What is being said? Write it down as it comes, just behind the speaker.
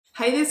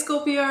Hey there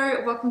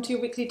Scorpio, welcome to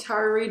your weekly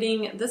tarot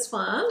reading. This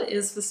one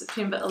is for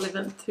September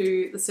 11th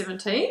through the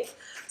 17th.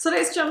 So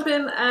let's jump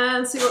in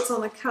and see what's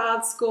on the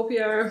cards,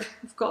 Scorpio.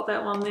 I've got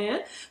that one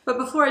there. But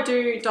before I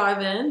do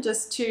dive in,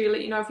 just to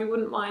let you know, if you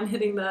wouldn't mind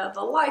hitting the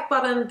like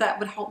button, that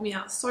would help me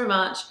out so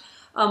much.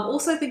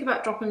 Also think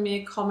about dropping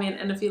me a comment,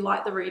 and if you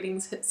like the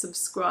readings, hit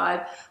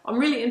subscribe. I'm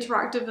really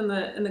interactive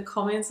in the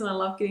comments, and I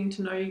love getting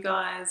to know you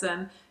guys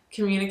and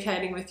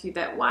communicating with you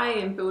that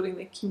way and building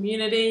the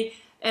community.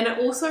 And it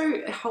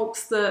also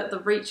helps the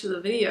reach of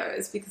the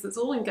videos because it's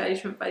all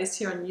engagement based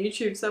here on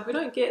YouTube. So if we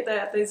don't get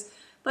that,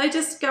 they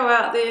just go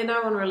out there,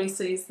 no one really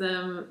sees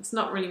them, it's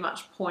not really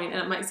much point,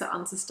 and it makes it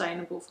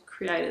unsustainable for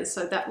creators.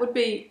 So that would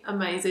be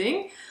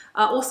amazing.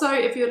 Also,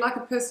 if you'd like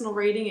a personal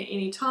reading at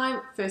any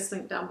time, first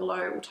link down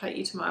below will take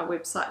you to my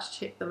website to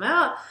check them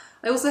out.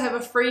 I also have a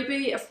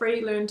freebie, a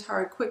free Learn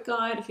Tarot Quick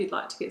Guide if you'd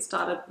like to get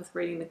started with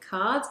reading the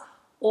cards.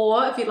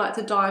 Or if you'd like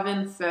to dive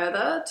in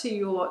further to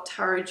your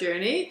tarot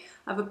journey,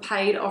 I have a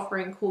paid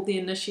offering called The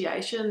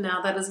Initiation.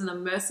 Now that is an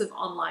immersive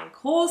online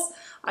course.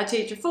 I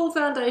teach a full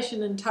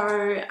foundation in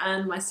tarot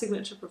and my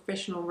signature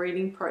professional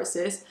reading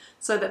process,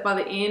 so that by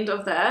the end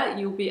of that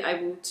you'll be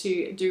able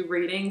to do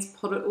readings,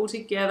 put it all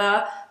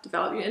together,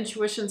 develop your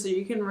intuition so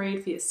you can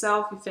read for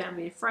yourself, your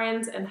family, your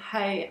friends, and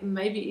hey,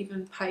 maybe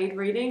even paid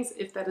readings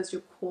if that is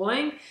your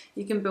calling.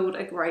 You can build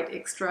a great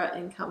extra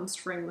income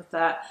stream with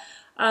that.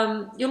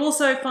 You'll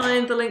also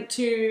find the link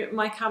to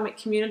my karmic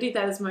community.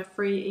 That is my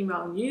free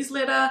email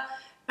newsletter.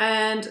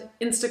 And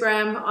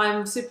Instagram,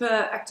 I'm super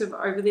active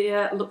over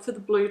there. Look for the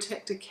blue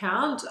ticked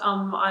account.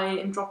 I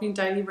am dropping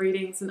daily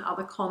readings and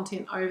other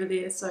content over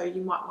there, so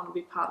you might want to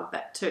be part of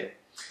that too.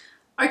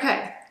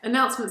 Okay,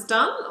 announcements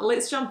done.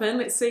 Let's jump in.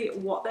 Let's see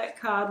what that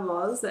card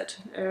was that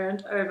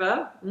turned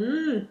over.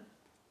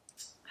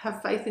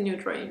 Have faith in your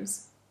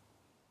dreams.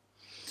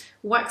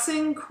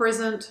 Waxing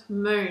crescent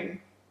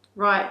moon.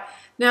 Right,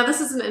 now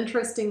this is an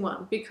interesting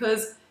one,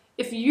 because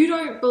if you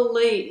don't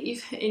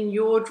believe in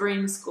your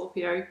dream,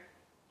 Scorpio,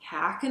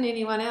 how can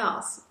anyone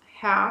else?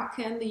 How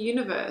can the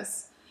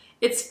universe?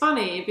 It's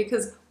funny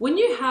because when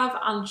you have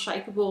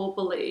unshakable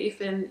belief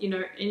in,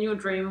 in your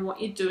dream and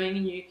what you're doing,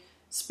 and you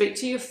speak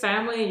to your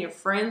family and your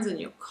friends and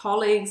your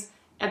colleagues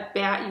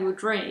about your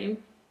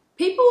dream,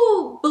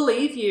 people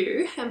believe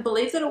you and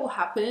believe that it will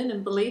happen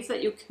and believe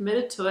that you're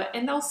committed to it,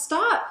 and they'll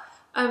start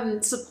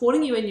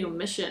supporting you in your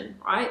mission,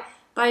 right?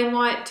 They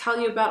might tell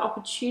you about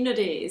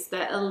opportunities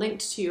that are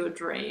linked to your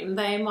dream.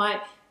 They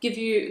might give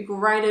you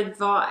great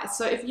advice.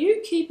 So if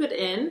you keep it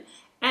in,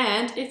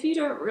 and if you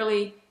don't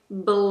really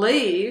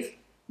believe,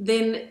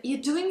 then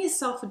you're doing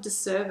yourself a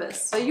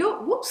disservice. So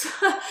you're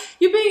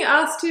being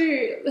asked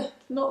to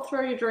not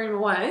throw your dream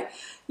away.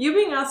 You're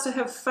being asked to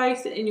have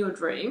faith in your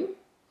dream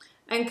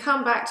and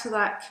come back to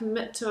that,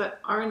 commit to it,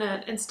 own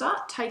it, and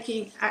start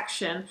taking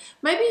action.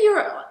 Maybe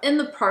you're in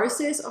the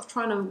process of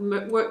trying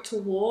to work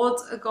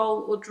towards a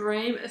goal or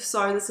dream. If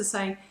so, this is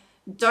saying,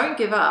 don't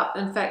give up.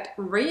 In fact,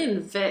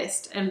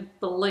 reinvest and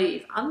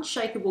believe.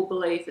 Unshakable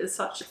belief is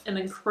such an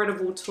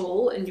incredible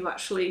tool in you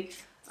actually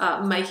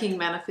making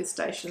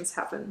manifestations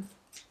happen.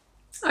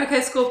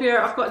 Okay,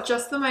 Scorpio, I've got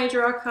just the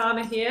major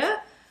arcana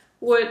here,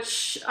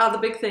 which are the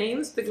big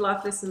themes, big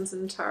life lessons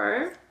in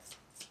tarot.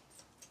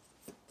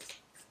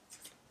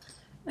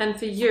 And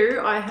for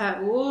you, I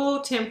have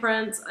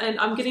temperance, and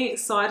I'm getting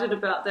excited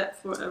about that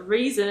for a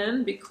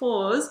reason,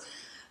 because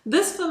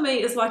this for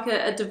me is like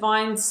a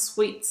divine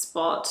sweet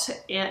spot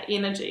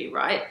energy,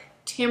 right?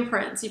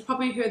 Temperance. You've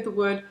probably heard the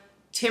word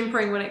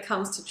tempering when it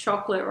comes to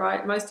chocolate,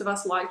 right? Most of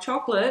us like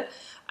chocolate,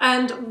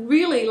 and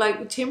really,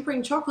 like,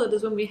 tempering chocolate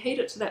is when we heat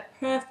it to that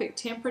perfect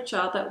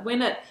temperature that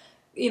when it,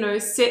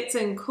 sets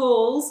and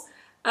cools,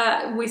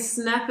 we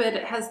snap it,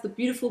 it has the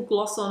beautiful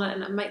gloss on it,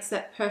 and it makes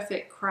that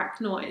perfect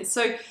crack noise.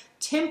 So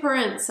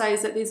temperance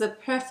says that there's a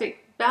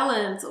perfect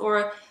balance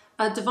or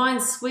a divine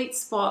sweet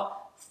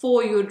spot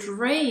for your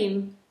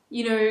dream,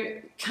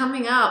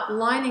 coming up,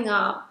 lining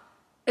up.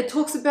 It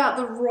talks about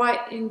the right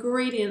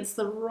ingredients,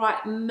 the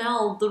right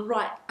meld, the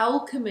right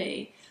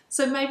alchemy.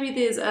 So maybe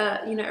there's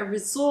a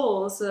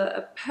resource,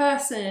 a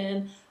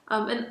person,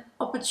 an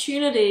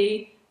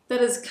opportunity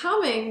that is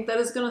coming that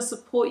is going to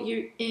support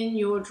you in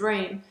your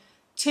dream.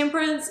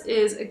 Temperance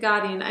is a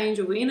guardian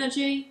angel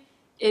energy.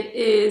 It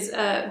is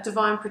a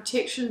divine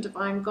protection,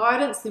 divine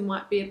guidance. There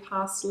might be a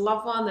past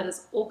loved one that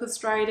is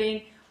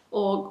orchestrating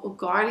or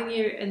guiding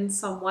you in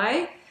some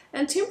way.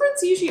 And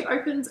temperance usually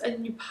opens a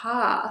new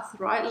path,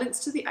 right? Links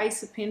to the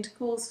Ace of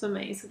Pentacles for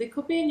me. So there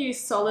could be a new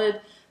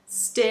solid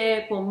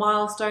step or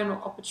milestone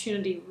or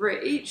opportunity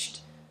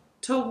reached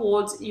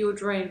towards your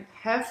dream.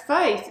 Have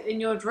faith in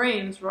your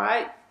dreams,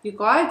 right? Your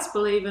guides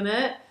believe in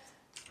it.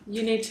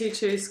 You need to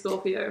too,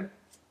 Scorpio.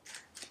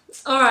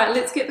 All right,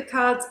 let's get the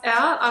cards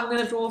out. I'm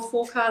going to draw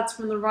 4 cards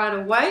from the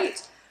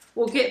Rider-Waite.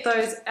 We'll get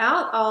those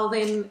out. I'll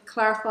then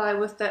clarify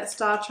with that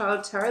Star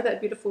Child Tarot, that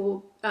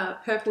beautiful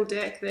purple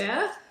deck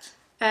there.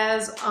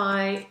 As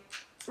I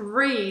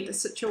read the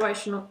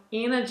situational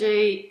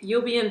energy,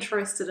 you'll be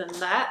interested in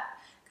that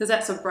because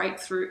that's a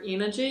breakthrough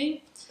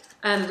energy.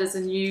 and it is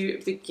a new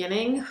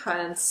beginning,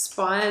 an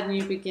inspired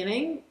new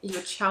beginning.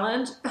 Your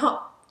challenge,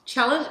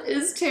 challenge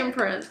is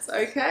temperance.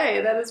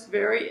 Okay, that is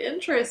very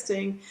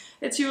interesting.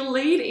 It's your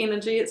lead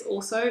energy. It's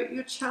also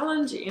your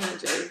challenge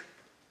energy.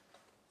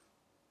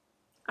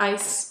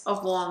 Ace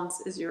of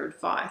Wands is your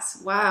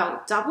advice.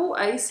 Wow, double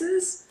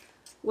aces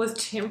with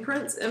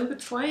temperance in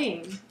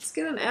between. Let's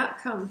get an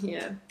outcome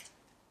here.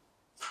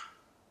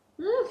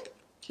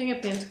 King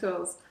of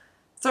Pentacles.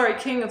 Sorry,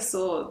 King of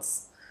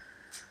Swords.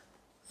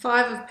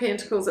 Five of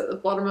Pentacles at the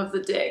bottom of the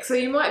deck. So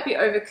you might be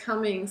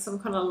overcoming some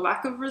kind of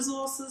lack of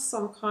resources,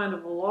 some kind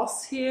of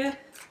loss here.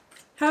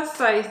 Have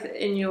faith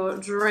in your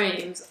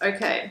dreams.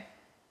 Okay.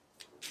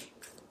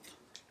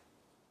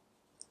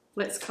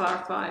 Let's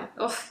clarify.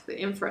 Oh, the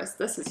Empress.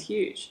 This is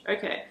huge.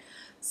 Okay.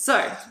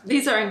 So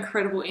these are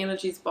incredible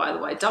energies, by the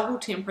way. Double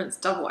Temperance,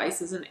 double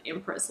Aces, and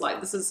Empress. Like,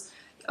 this is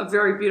a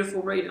very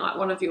beautiful reading, like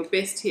one of your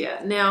best here.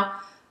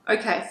 Now,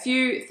 okay, a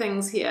few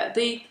things here.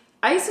 The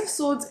Ace of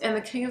Swords and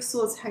the King of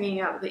Swords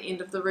hanging out at the end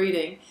of the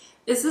reading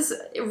is this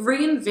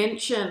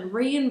reinvention,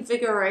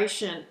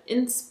 reinvigoration,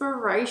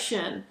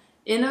 inspiration,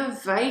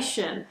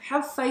 innovation.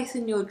 Have faith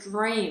in your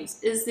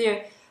dreams. Is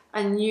there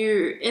a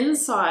new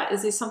insight?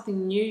 Is there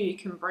something new you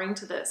can bring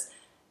to this?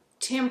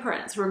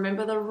 Temperance,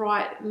 remember the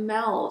right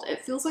meld.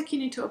 It feels like you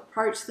need to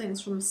approach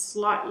things from a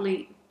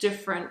slightly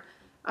different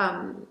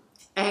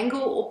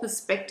angle or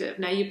perspective.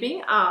 Now you're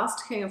being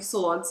asked, King of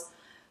Swords,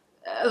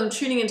 I'm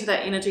tuning into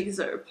that energy because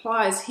it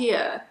applies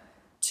here,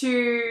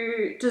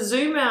 to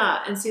zoom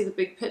out and see the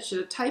big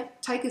picture, to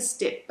take a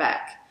step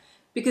back,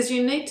 because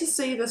you need to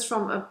see this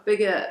from a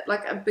bigger,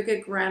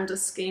 grander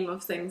scheme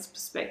of things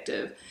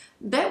perspective.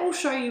 That will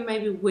show you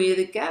maybe where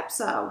the gaps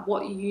are,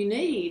 what you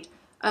need.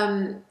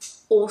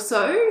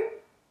 Also,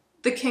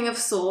 the King of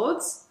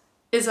Swords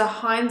is a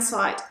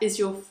hindsight, is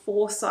your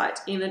foresight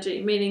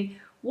energy, meaning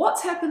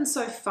what's happened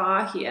so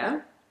far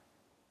here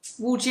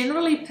will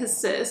generally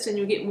persist and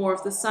you'll get more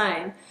of the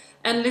same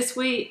unless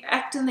we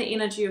act in the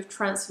energy of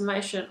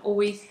transformation or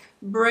we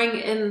bring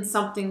in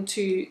something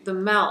to the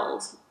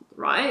meld,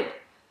 right?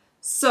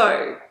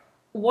 So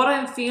what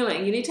I'm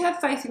feeling, you need to have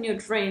faith in your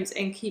dreams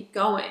and keep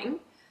going,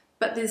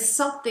 but there's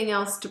something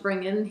else to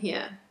bring in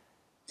here.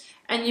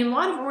 And you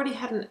might have already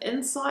had an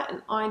insight,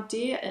 an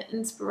idea, an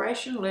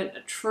inspiration, learned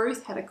a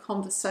truth, had a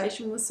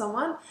conversation with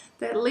someone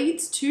that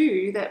leads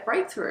to that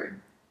breakthrough.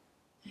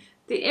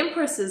 The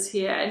Empress is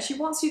here and she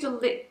wants you to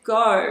let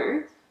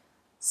go,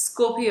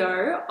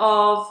 Scorpio,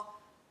 of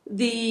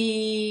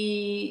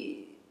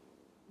the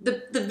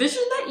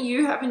vision that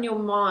you have in your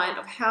mind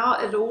of how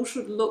it all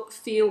should look,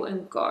 feel,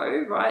 and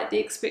go, right? The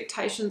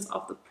expectations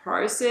of the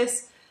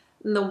process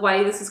and the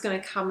way this is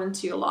going to come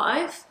into your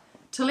life,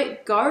 to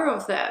let go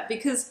of that,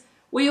 because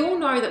we all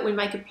know that we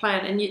make a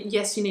plan, and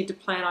yes, you need to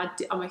plan.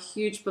 I'm a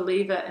huge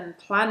believer in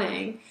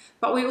planning,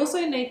 but we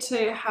also need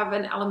to have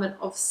an element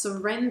of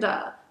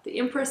surrender. The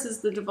Empress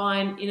is the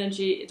divine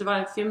energy,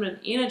 divine feminine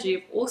energy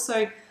of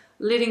also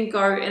letting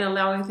go and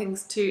allowing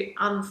things to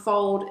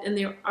unfold in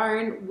their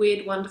own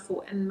weird,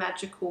 wonderful, and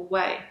magical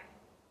way.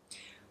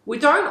 We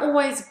don't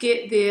always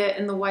get there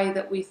in the way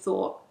that we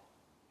thought.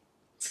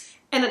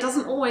 And it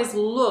doesn't always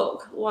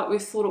look like we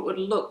thought it would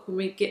look when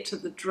we get to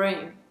the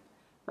dream.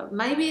 But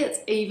maybe it's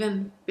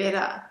even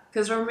better.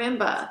 Because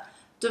remember,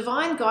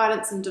 divine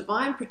guidance and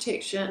divine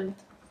protection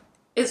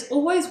is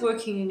always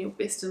working in your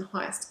best and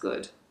highest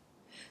good.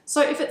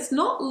 So if it's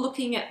not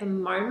looking at the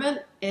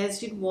moment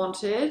as you'd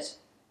wanted,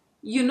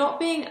 you're not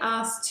being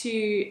asked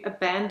to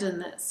abandon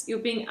this. You're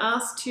being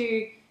asked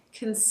to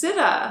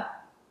consider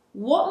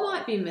what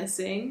might be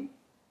missing,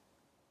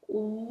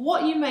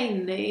 what you may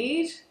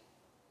need,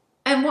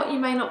 and what you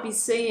may not be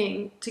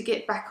seeing to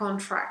get back on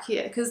track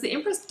here. Because the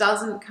Empress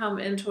doesn't come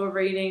into a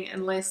reading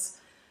unless,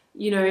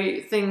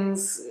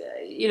 things,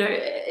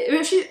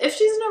 if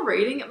she's in a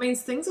reading, it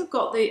means things have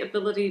got the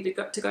ability to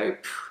go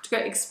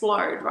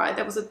explode, right?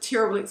 That was a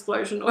terrible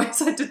explosion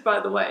noise I did, by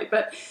the way,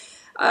 but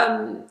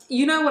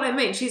you know what I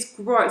mean. She's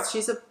growth,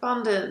 she's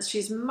abundance,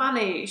 she's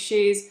money,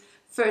 she's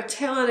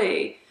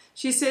fertility.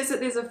 She says that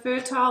there's a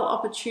fertile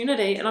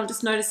opportunity, and I'm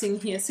just noticing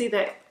here, see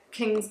that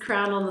King's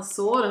crown on the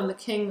sword and the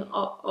King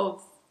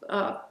of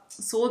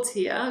Swords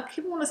here. I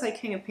keep wanting to say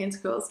King of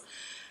Pentacles.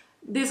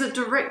 There's a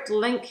direct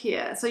link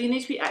here. So you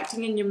need to be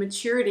acting in your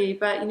maturity,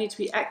 but you need to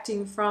be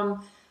acting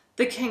from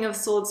the King of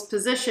Swords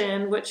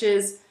position, which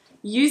is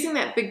using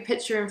that big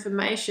picture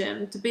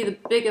information to be the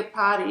bigger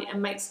party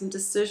and make some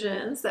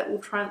decisions that will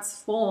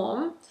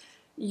transform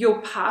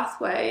your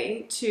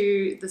pathway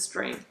to this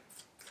dream.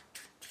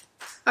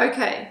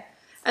 Okay,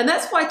 and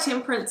that's why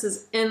temperance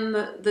is in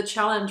the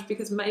challenge,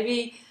 because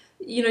maybe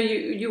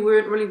you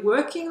weren't really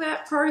working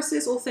that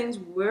process, or things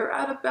were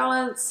out of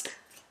balance,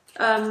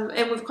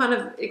 and we've kind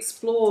of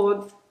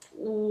explored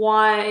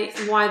why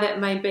that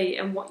may be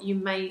and what you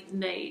may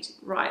need,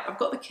 right? I've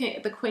got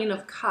the Queen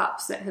of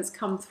Cups that has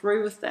come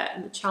through with that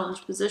in the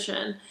challenge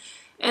position,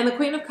 and the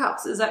Queen of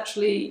Cups is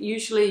actually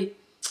usually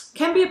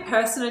can be a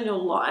person in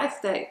your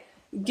life that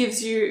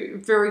gives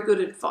you very good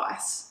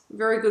advice,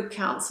 very good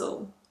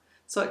counsel.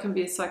 So it can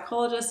be a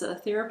psychologist, a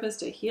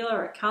therapist, a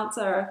healer, a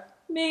counselor,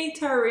 me,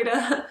 tarot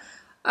reader.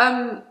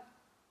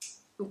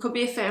 It could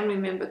be a family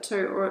member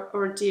too,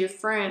 or a dear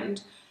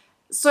friend.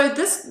 So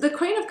the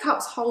Queen of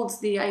Cups holds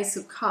the Ace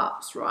of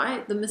Cups,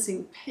 right? The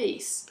missing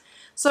piece.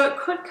 So it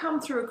could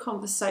come through a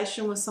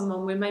conversation with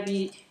someone where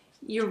maybe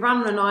you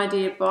run an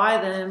idea by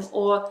them,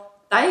 or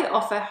they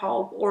offer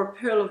help, or a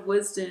pearl of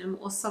wisdom,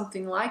 or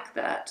something like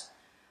that.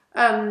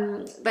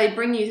 They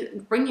bring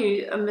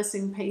you a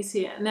missing piece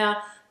here.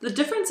 Now, the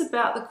difference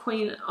about the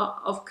Queen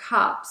of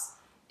Cups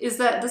is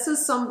that this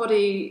is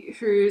somebody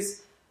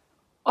who's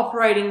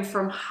operating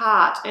from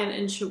heart and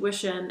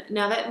intuition.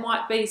 Now, that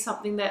might be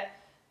something that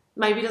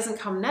maybe doesn't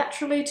come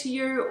naturally to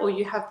you, or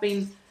you have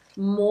been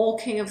more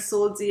King of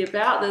Swordsy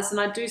about this, and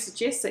I do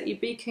suggest that you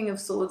be King of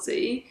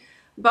Swordsy,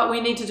 but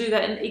we need to do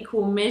that in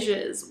equal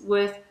measures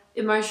with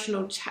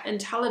emotional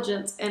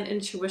intelligence and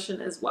intuition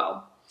as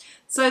well.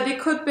 So there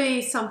could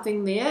be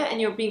something there,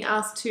 and you're being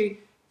asked to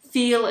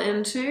feel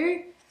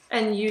into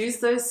and use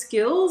those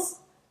skills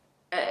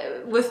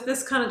with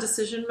this kind of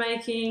decision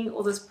making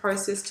or this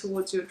process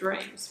towards your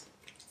dreams.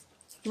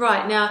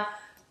 Right, now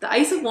the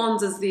Ace of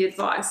Wands is the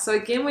advice. So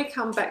again, we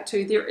come back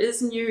to there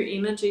is new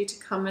energy to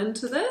come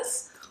into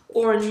this,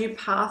 or a new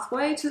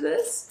pathway to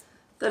this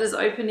that is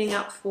opening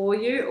up for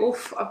you.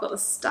 Oof, I've got the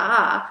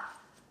Star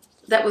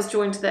that was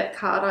joined to that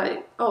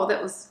card. Oh,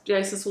 that was the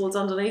Ace of Swords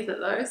underneath it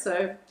though,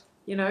 so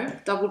you know,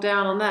 double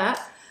down on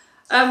that.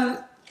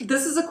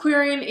 This is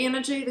Aquarian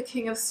energy. The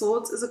King of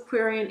Swords is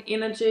Aquarian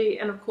energy,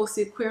 and of course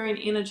the Aquarian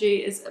energy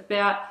is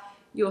about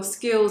your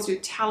skills, your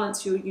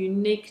talents, your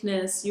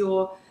uniqueness,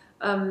 your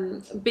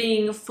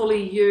being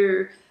fully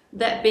you,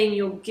 that being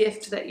your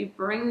gift that you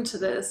bring to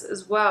this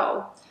as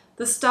well.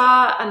 The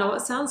Star, I know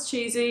it sounds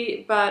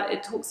cheesy, but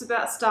it talks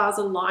about stars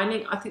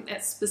aligning. I think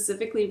that's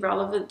specifically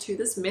relevant to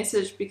this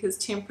message because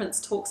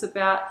Temperance talks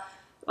about,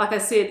 like I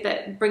said,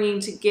 that bringing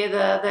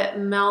together, that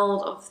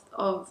meld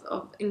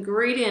of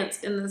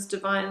ingredients in this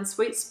divine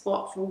sweet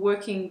spot for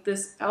working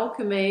this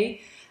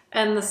alchemy.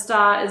 And the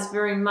Star is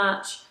very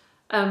much,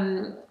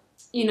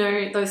 you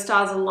know, those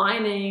stars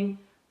aligning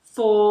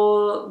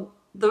for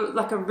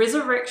like a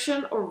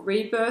resurrection or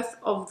rebirth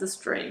of this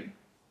dream.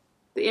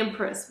 The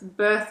Empress,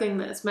 birthing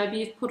this. Maybe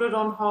you've put it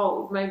on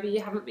hold. Maybe you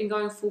haven't been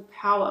going full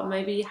power.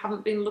 Maybe you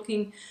haven't been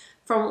looking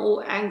from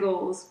all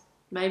angles.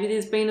 Maybe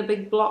there's been a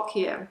big block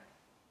here.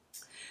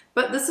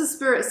 But this is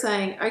Spirit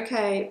saying,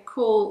 okay,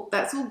 cool,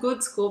 that's all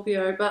good,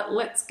 Scorpio, but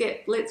let's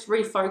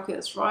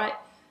refocus, right?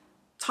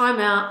 Time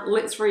out,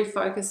 let's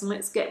refocus and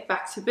let's get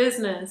back to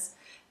business.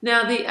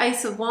 Now the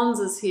Ace of Wands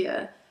is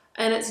here,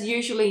 and it's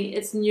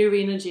new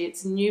energy,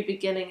 it's new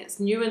beginning, it's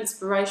new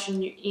inspiration,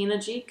 new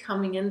energy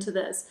coming into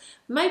this.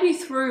 Maybe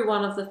through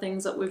one of the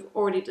things that we've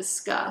already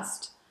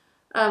discussed,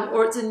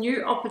 or it's a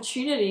new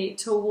opportunity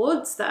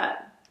towards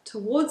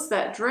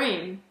that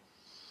dream.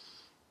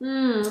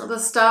 The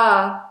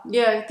Star,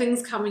 yeah,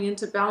 things coming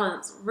into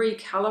balance,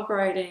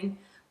 recalibrating,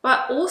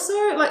 but also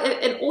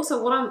and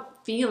also what I'm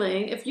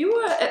feeling, if you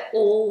were at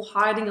all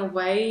hiding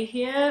away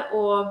here,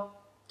 or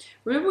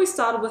remember we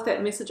started with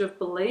that message of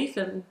belief,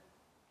 and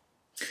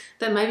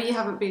that maybe you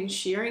haven't been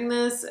sharing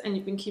this and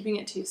you've been keeping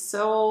it to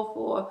yourself,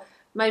 or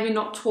maybe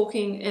not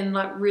talking in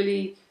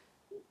really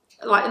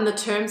in the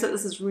terms that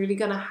this is really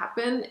going to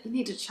happen. You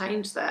need to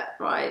change that,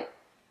 right?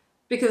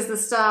 Because the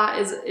Star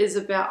is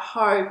about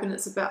hope, and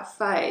it's about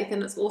faith,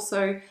 and it's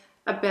also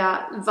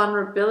about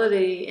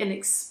vulnerability and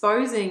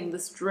exposing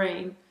this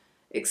dream,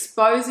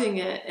 exposing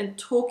it and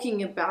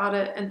talking about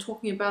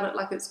it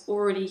like it's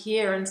already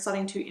here and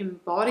starting to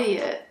embody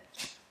it.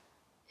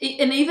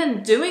 And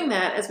even doing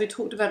that, as we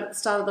talked about at the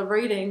start of the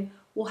reading,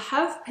 will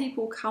have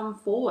people come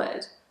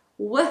forward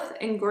with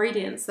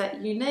ingredients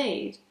that you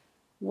need.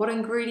 What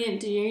ingredient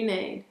do you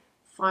need?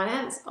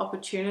 Finance,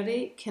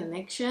 opportunity,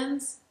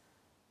 connections.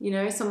 You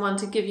know, someone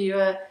to give you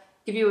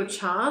a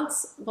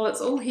chance. Well,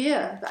 it's all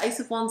here. The Ace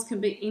of Wands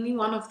can be any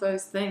one of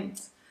those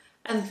things.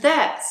 And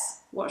that's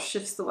what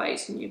shifts the way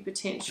to new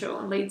potential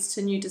and leads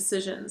to new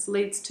decisions,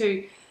 leads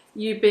to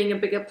you being a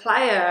bigger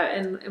player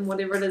in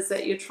whatever it is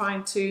that you're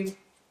trying to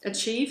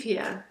achieve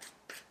here.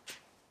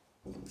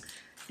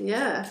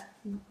 Yeah.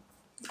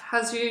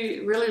 Has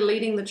you really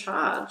leading the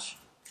charge.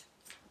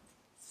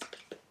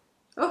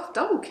 Oh,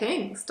 double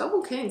kings,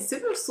 double kings.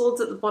 Seven of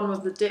Swords at the bottom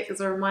of the deck is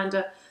a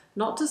reminder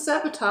not to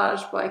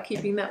sabotage by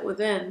keeping that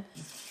within.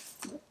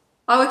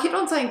 I would keep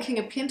on saying King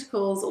of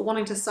Pentacles or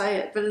wanting to say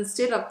it, but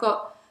instead I've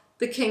got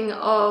the King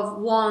of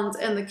Wands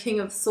and the King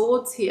of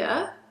Swords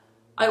here.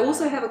 I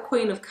also have a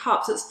Queen of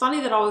Cups. It's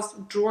funny that I was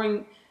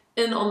drawing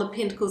in on the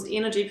Pentacles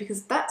energy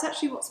because that's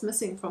actually what's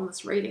missing from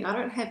this reading. I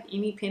don't have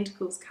any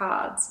Pentacles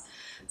cards.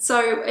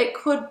 So it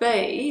could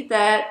be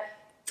that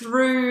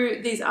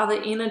through these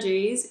other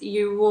energies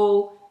you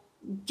will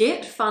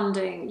get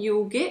funding, you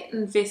will get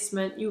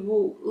investment, you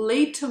will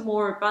lead to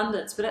more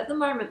abundance, but at the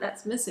moment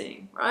that's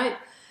missing, right?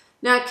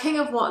 Now, King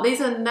of Wands,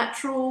 these are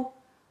natural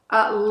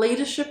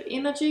leadership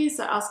energies.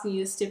 They're asking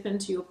you to step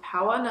into your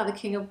power. Now, the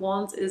King of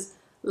Wands is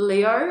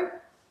Leo.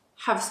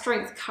 Have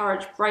strength,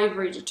 courage,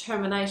 bravery,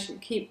 determination.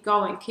 Keep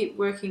going, keep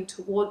working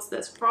towards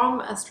this from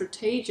a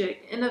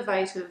strategic,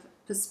 innovative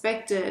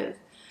perspective.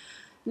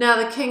 Now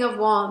the King of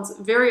Wands,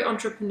 very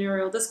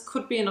entrepreneurial. This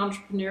could be an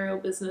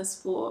entrepreneurial business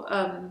for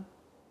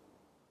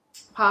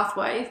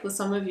pathway for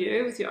some of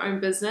you with your own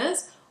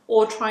business,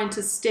 or trying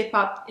to step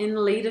up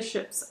in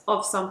leaderships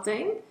of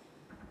something,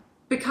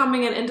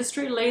 becoming an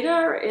industry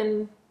leader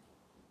in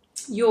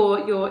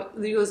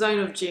your zone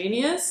of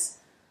genius.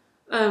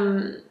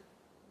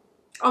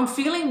 I'm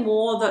feeling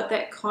more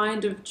that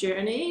kind of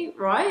journey,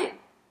 right?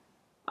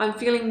 I'm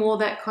feeling more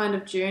that kind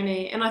of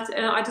journey, and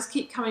I just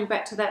keep coming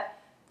back to that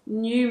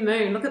new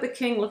moon. Look at the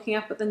King looking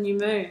up at the new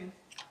moon.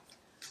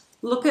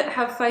 Look at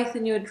have faith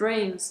in your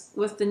dreams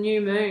with the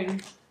new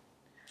moon.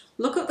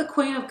 Look at the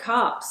Queen of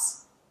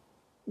Cups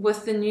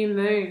with the new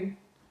moon.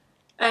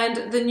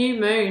 And the new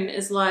moon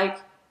is like,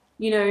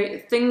 you know,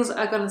 things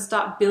are going to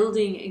start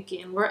building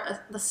again. We're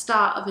at the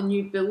start of a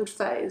new build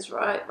phase,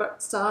 right? We're at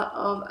the start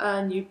of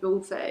a new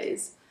build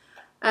phase.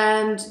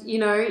 And, you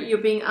know, you're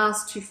being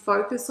asked to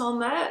focus on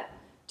that,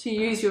 to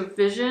use your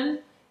vision,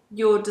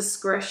 your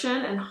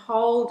discretion, and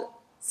hold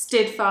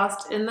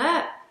steadfast in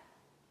that.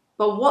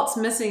 But what's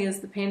missing is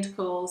the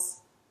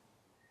Pentacles,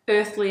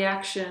 earthly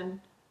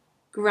action,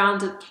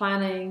 grounded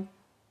planning,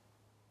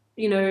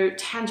 you know,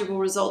 tangible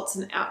results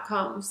and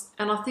outcomes.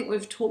 And I think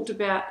we've talked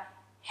about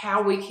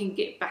how we can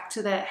get back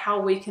to that, how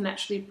we can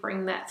actually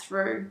bring that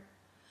through.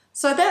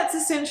 So that's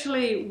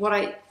essentially what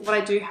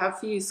I do have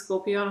for you,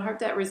 Scorpio, and I hope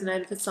that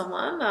resonated for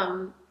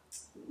someone.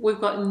 We've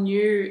got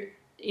new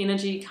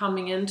energy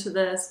coming into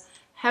this.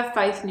 Have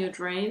faith in your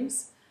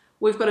dreams.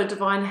 We've got a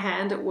divine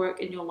hand at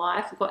work in your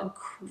life. We've got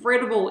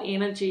incredible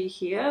energy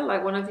here,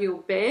 like one of your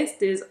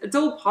best. It's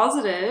all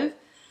positive,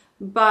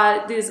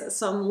 but there's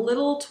some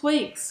little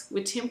tweaks.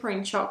 We're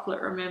tempering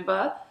chocolate,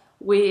 remember?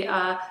 We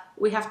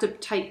have to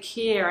take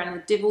care, and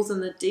the devil's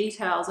in the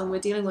details, and we're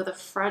dealing with a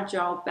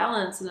fragile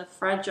balance and a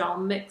fragile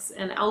mix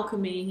and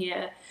alchemy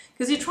here,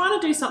 because you're trying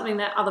to do something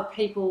that other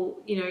people,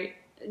 you know,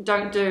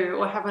 don't do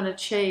or haven't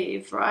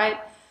achieved,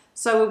 right?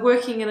 So we're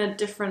working in a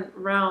different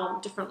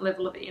realm, different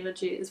level of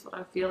energy is what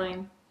I'm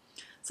feeling.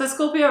 So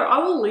Scorpio, I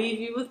will leave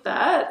you with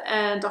that,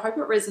 and I hope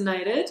it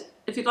resonated.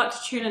 If you'd like to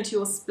tune into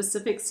your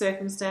specific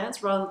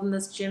circumstance rather than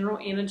this general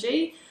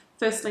energy,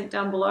 first link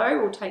down below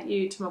will take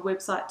you to my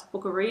website to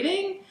book a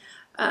reading.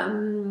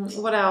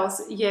 What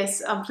else?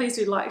 Yes, please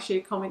do like,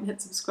 share, comment,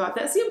 hit subscribe.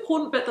 That's the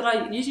important bit that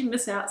I usually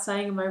miss out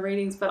saying in my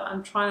readings, but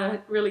I'm trying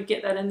to really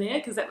get that in there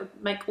because that would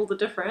make all the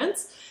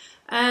difference.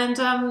 And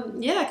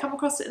yeah, come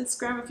across to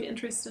Instagram if you're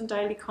interested in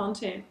daily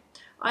content.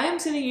 I am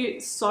sending you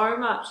so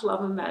much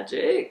love and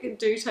magic.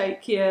 Do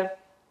take care.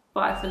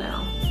 Bye for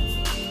now.